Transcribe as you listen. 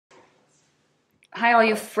Hi, all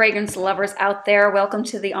you fragrance lovers out there. Welcome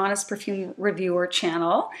to the Honest Perfume Reviewer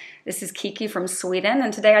channel. This is Kiki from Sweden,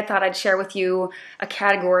 and today I thought I'd share with you a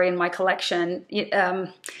category in my collection.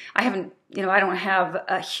 I don't have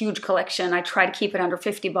a huge collection. I try to keep it under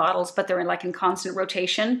 50 bottles, but they're in constant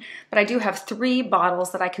rotation. But I do have 3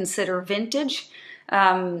 bottles that I consider vintage.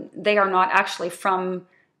 They are not actually from,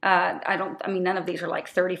 none of these are like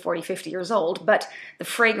 30, 40, 50 years old, but the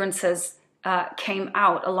fragrances came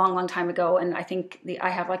out a long time ago, and I think they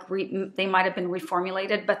might have been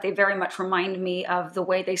reformulated, but they very much remind me of the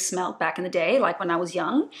way they smelled back in the day, like when I was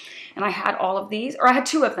young. And I had all of these, or I had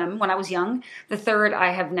 2 of them when I was young. The third I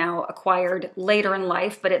have now acquired later in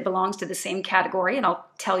life, but it belongs to the same category, and I'll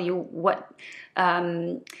tell you what's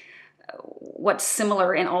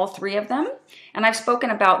similar in all 3 of them. And I've spoken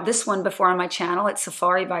about this one before on my channel. It's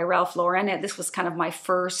Safari by Ralph Lauren. This was kind of my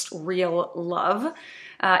first real love.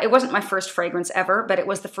 It wasn't my first fragrance ever, but it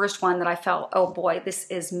was the first one that I felt, oh boy, this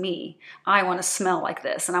is me. I want to smell like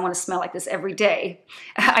this, and I want to smell like this every day.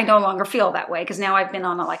 I no longer feel that way because now I've been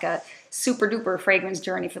on a super duper fragrance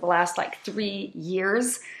journey for the last 3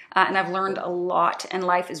 years, and I've learned a lot, and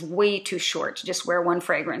life is way too short to just wear 1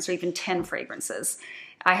 fragrance or even 10 fragrances.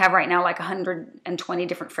 I have right now 120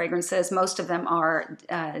 different fragrances. Most of them are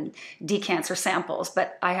decants or samples,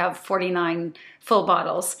 but I have 49 full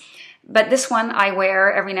bottles. But this one I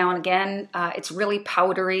wear every now and again. It's really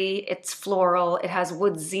powdery, it's floral, it has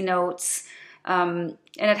woodsy notes, and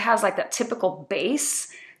it has that typical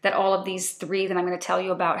base that all of these 3 that I'm going to tell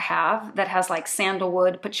you about have, that has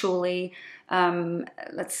sandalwood, patchouli.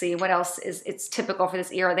 Let's see, what else it's typical for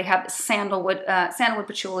this era. They have sandalwood,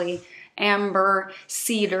 patchouli, amber,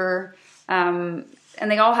 cedar, and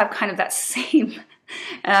they all have kind of that same.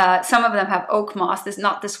 Some of them have oak moss,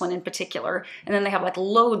 not this one in particular, and then they have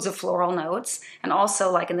loads of floral notes, and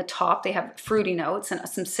also in the top they have fruity notes and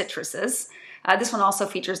some citruses. This one also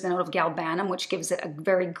features the note of galbanum, which gives it a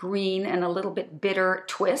very green and a little bit bitter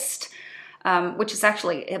twist, which has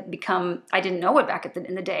actually become, I didn't know it back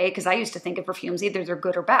in the day, because I used to think of perfumes either they're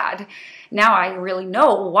good or bad. Now I really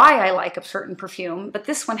know why I like a certain perfume, but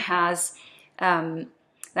this one has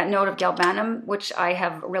that note of galbanum, which I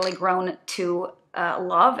have really grown to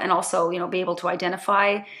love, and also be able to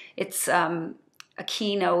identify. It's a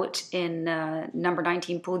keynote in number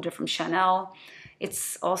 19 Poudre from Chanel.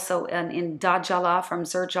 It's also in Dajala from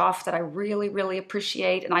Xerjoff that I really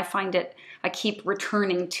appreciate, and I keep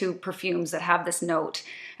returning to perfumes that have this note,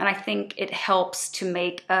 and I think it helps to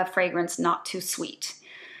make a fragrance not too sweet.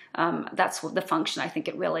 That's the function. I think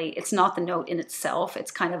it's not the note in itself.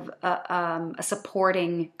 It's kind of a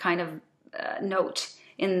supporting kind of note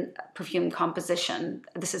in perfume composition.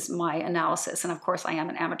 This is my analysis, and of course I am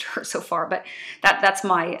an amateur so far, but that's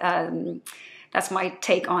my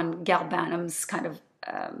take on galbanum's kind of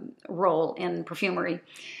role in perfumery.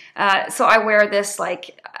 So I wear this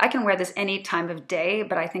I can wear this any time of day,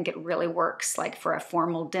 but I think it really works for a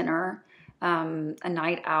formal dinner, a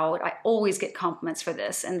night out. I always get compliments for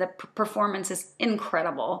this, and the performance is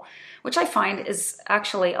incredible, which I find is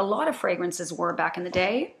actually a lot of fragrances were back in the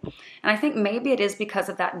day. And I think maybe it is because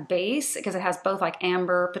of that base, because it has both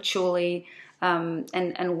amber, patchouli,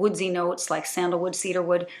 and woodsy notes like sandalwood,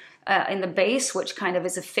 cedarwood in the base, which kind of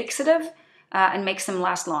is a fixative and makes them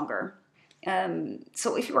last longer.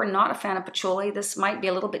 So if you are not a fan of patchouli, this might be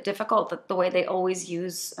a little bit difficult, the way they always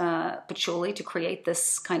use patchouli to create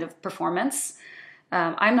this kind of performance.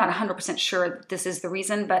 I'm not 100% sure that this is the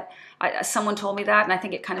reason, but someone told me that, and I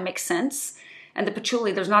think it kind of makes sense. And the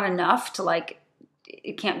patchouli, there's not enough to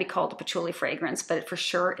it can't be called a patchouli fragrance, but it for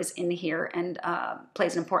sure is in here and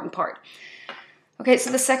plays an important part. Okay,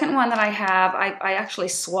 so the second one that I have, I actually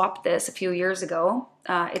swapped this a few years ago.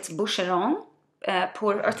 It's Boucheron. I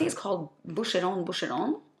think it's called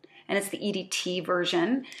Boucheron, and it's the EDT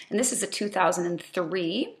version, and this is a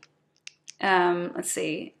 2003. Let's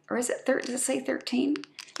see, or is it does it say 13?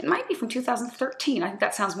 It might be from 2013. I think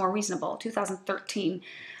that sounds more reasonable. 2013.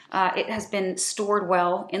 It has been stored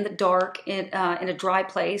well in the dark, in a dry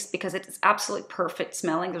place, because it's absolutely perfect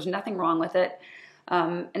smelling. There's nothing wrong with it.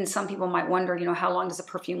 And some people might wonder, how long does a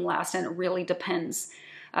perfume last? And it really depends.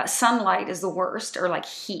 Sunlight is the worst, or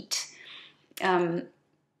heat.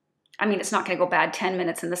 It's not going to go bad 10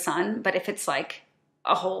 minutes in the sun, but if it's a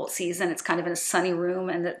whole season, it's kind of in a sunny room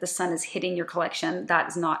and the sun is hitting your collection, that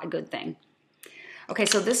is not a good thing. Okay,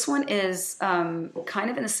 so this one is kind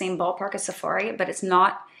of in the same ballpark as Safari, but it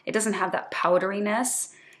doesn't have that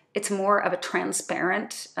powderiness. It's more of a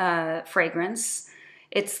transparent fragrance.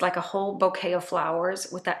 It's like a whole bouquet of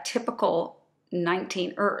flowers with that typical late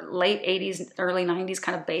 80s, early 90s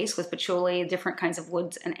kind of base with patchouli, different kinds of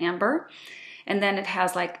woods and amber. And then it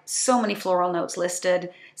has like so many floral notes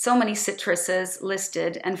listed, so many citruses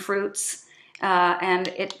listed, and fruits. And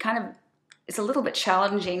it kind of is a little bit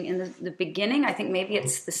challenging in the beginning. I think maybe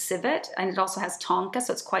it's the civet, and it also has tonka,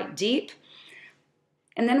 so it's quite deep.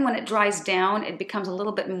 And then when it dries down, it becomes a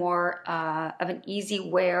little bit more of an easy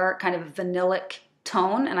wear, kind of vanillic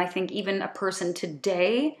tone. And I think even a person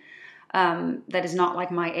today that is not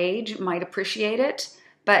like my age might appreciate it,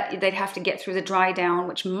 but they'd have to get through the dry down,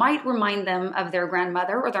 which might remind them of their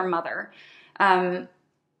grandmother or their mother. I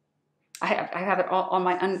have it all in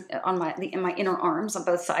my inner arms on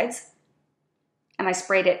both sides, and I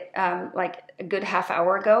sprayed it like a good half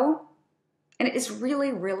hour ago, and it is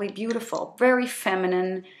really, really beautiful, very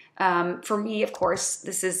feminine. For me, of course,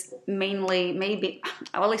 this is mainly maybe,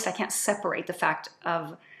 well, at least I can't separate the fact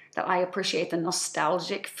of that I appreciate the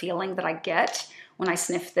nostalgic feeling that I get when I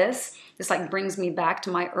sniff this. This like brings me back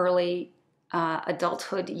to my early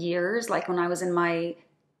adulthood years, like when I was in my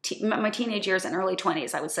teenage years and early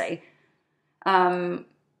 20s, I would say. And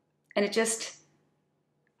it just,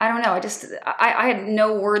 I don't know, I had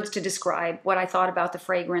no words to describe what I thought about the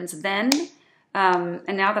fragrance then.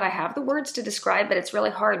 And now that I have the words to describe it, it's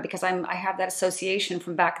really hard because I have that association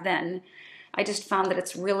from back then. I just found that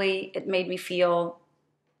it made me feel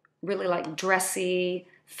really like dressy,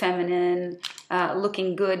 feminine,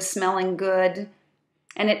 looking good, smelling good.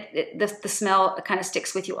 And the smell kind of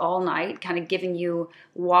sticks with you all night, kind of giving you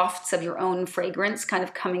wafts of your own fragrance kind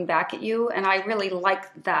of coming back at you. And I really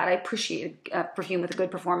like that. I appreciate perfume with a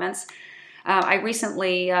good performance. I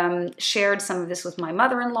recently shared some of this with my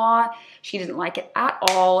mother-in-law. She didn't like it at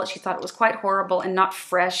all. She thought it was quite horrible and not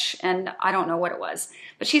fresh, and I don't know what it was.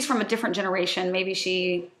 But she's from a different generation. Maybe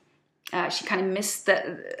she kind of missed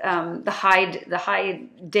the high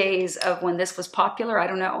days of when this was popular. I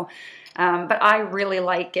don't know. But I really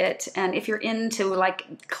like it. And if you're into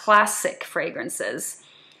like classic fragrances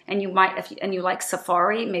and you like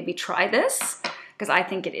Safari, maybe try this, because I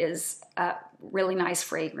think it is a really nice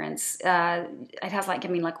fragrance. It has like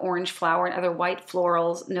orange flower and other white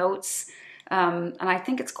floral notes. And I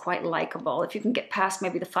think it's quite likable. If you can get past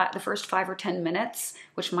maybe the first 5 or 10 minutes,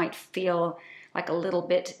 which might feel like a little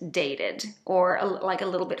bit dated or like a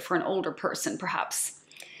little bit for an older person, perhaps.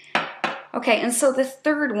 Okay, and so the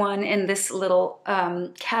third one in this little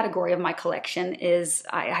category of my collection is,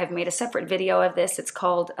 I have made a separate video of this. It's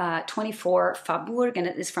called 24 Faubourg, and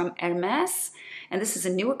it is from Hermès. And this is a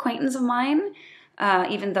new acquaintance of mine,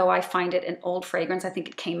 even though I find it an old fragrance. I think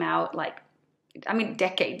it came out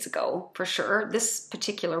decades ago for sure. This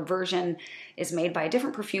particular version is made by a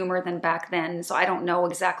different perfumer than back then, so I don't know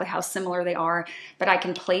exactly how similar they are, but I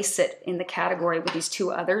can place it in the category with these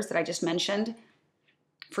two others that I just mentioned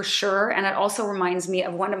for sure. And it also reminds me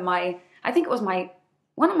of one of my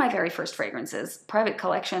very first fragrances, Private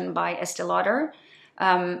Collection by Estée Lauder,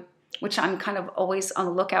 which I'm kind of always on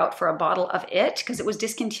the lookout for a bottle of it, because it was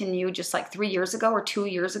discontinued just like 3 years ago or 2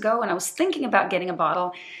 years ago, and I was thinking about getting a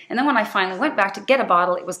bottle, and then when I finally went back to get a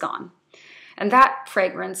bottle, it was gone. And that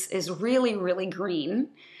fragrance is really, really green,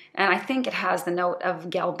 and I think it has the note of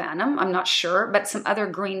galbanum, I'm not sure, but some other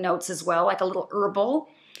green notes as well, like a little herbal.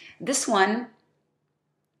 This one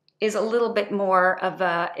is a little bit more of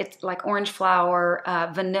it's like orange flower,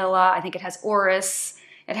 vanilla. I think it has orris.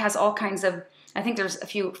 It has all kinds of, I think there's a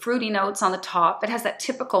few fruity notes on the top. It has that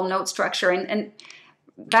typical note structure. And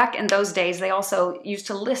back in those days, they also used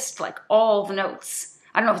to list like all the notes.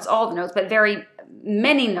 I don't know if it's all the notes, but very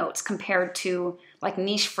many notes compared to like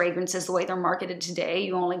niche fragrances, the way they're marketed today.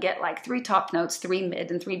 You only get like 3 top notes, 3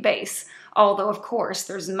 mid, and 3 base. Although, of course,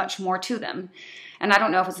 there's much more to them. And I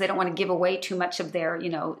don't know if it's they don't want to give away too much of their,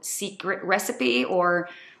 secret recipe, or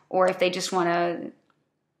if they just want to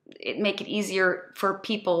make it easier for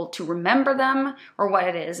people to remember them, or what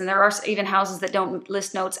it is. And there are even houses that don't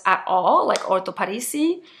list notes at all, like Orto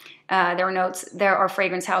Parisi. There are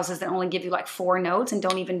fragrance houses that only give you like 4 notes and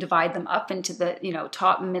don't even divide them up into the,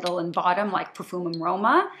 top, middle, and bottom, like Perfumum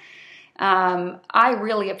Roma. I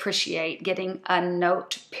really appreciate getting a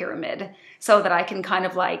note pyramid so that I can kind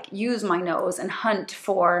of like use my nose and hunt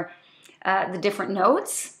for the different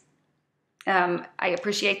notes. I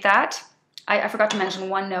appreciate that. I forgot to mention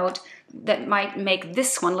one note that might make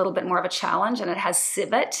this one a little bit more of a challenge, and it has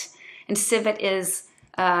civet. And civet is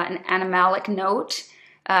an animalic note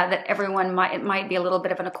that it might be a little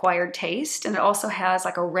bit of an acquired taste. And it also has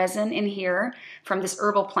like a resin in here from this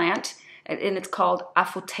herbal plant, and it's called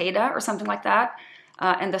afuteda or something like that.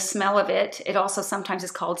 And the smell of it also sometimes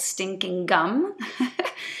is called stinking gum.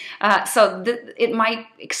 So it might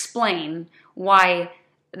explain why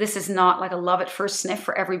this is not like a love at first sniff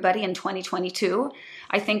for everybody in 2022.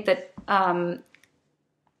 I think that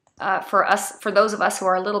for those of us who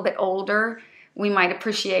are a little bit older, we might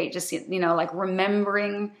appreciate just, you know, like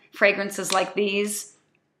remembering fragrances like these.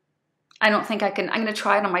 I don't think I can. I'm going to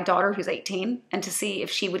try it on my daughter who's 18 and to see if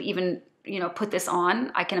she would even, you know, put this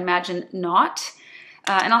on. I can imagine not.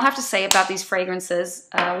 And I'll have to say about these fragrances,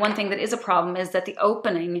 one thing that is a problem is that the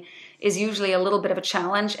opening is usually a little bit of a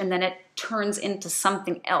challenge, and then it turns into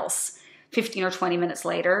something else 15 or 20 minutes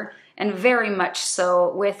later. And very much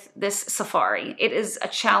so with this Safari. It is a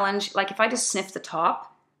challenge. Like if I just sniff the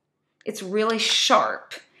top, it's really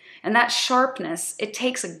sharp. And that sharpness, it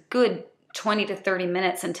takes a good 20 to 30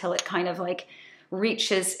 minutes until it kind of like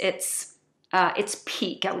reaches its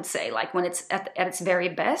peak, I would say, like when it's at its very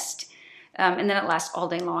best. And then it lasts all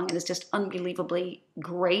day long and is just unbelievably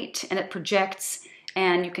great. And it projects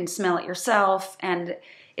and you can smell it yourself. And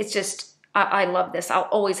it's just, I love this. I'll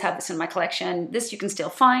always have this in my collection. This you can still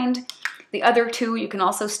find. The other two you can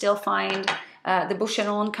also still find. The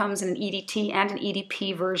Boucheron comes in an EDT and an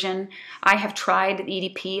EDP version. I have tried the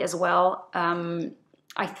EDP as well.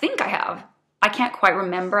 I think I have. I can't quite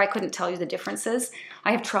remember. I couldn't tell you the differences.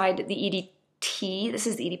 I have tried the EDT. This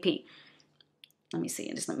is the EDP. Let me see.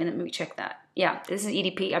 Just a minute. Let me check that. Yeah, this is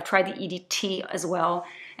EDP. I've tried the EDT as well,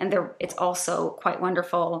 and it's also quite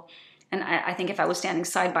wonderful. And I think if I was standing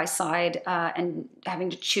side by side and having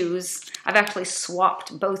to choose, I've actually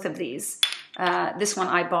swapped both of these. This one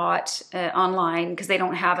I bought online because they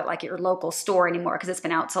don't have it like at your local store anymore because it's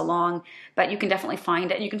been out so long. But you can definitely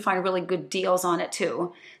find it. And you can find really good deals on it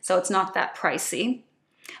too. So it's not that pricey.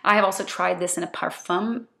 I have also tried this in a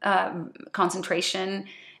parfum concentration,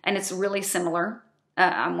 and it's really similar.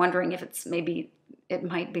 I'm wondering if it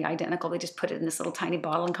might be identical. They just put it in this little tiny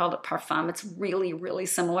bottle and called it parfum. It's really, really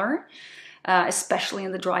similar, especially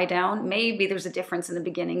in the dry down. Maybe there's a difference in the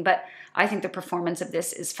beginning, but I think the performance of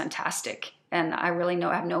this is fantastic. And I really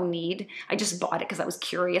I have no need. I just bought it because I was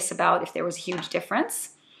curious about if there was a huge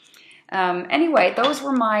difference. Anyway, those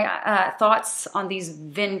were my thoughts on these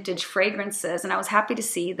vintage fragrances. And I was happy to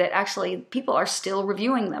see that actually people are still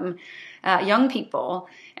reviewing them, young people,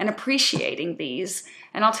 and appreciating these.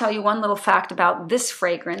 And I'll tell you one little fact about this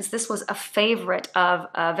fragrance. This was a favorite of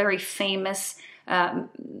a very famous, I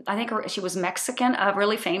think she was Mexican, a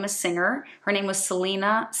really famous singer. Her name was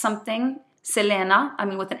Selena something. Selena,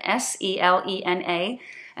 with an S-E-L-E-N-A.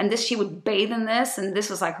 And she would bathe in this, and this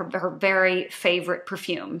was like her very favorite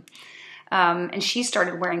perfume. And she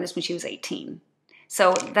started wearing this when she was 18.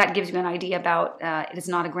 So that gives you an idea about it is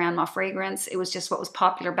not a grandma fragrance. It was just what was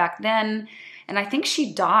popular back then. And I think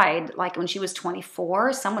she died like when she was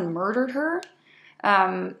 24. Someone murdered her.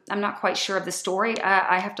 I'm not quite sure of the story.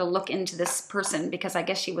 I have to look into this person because I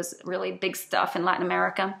guess she was really big stuff in Latin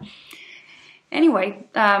America. Anyway,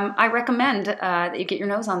 I recommend that you get your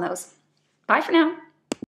nose on those. Bye for now.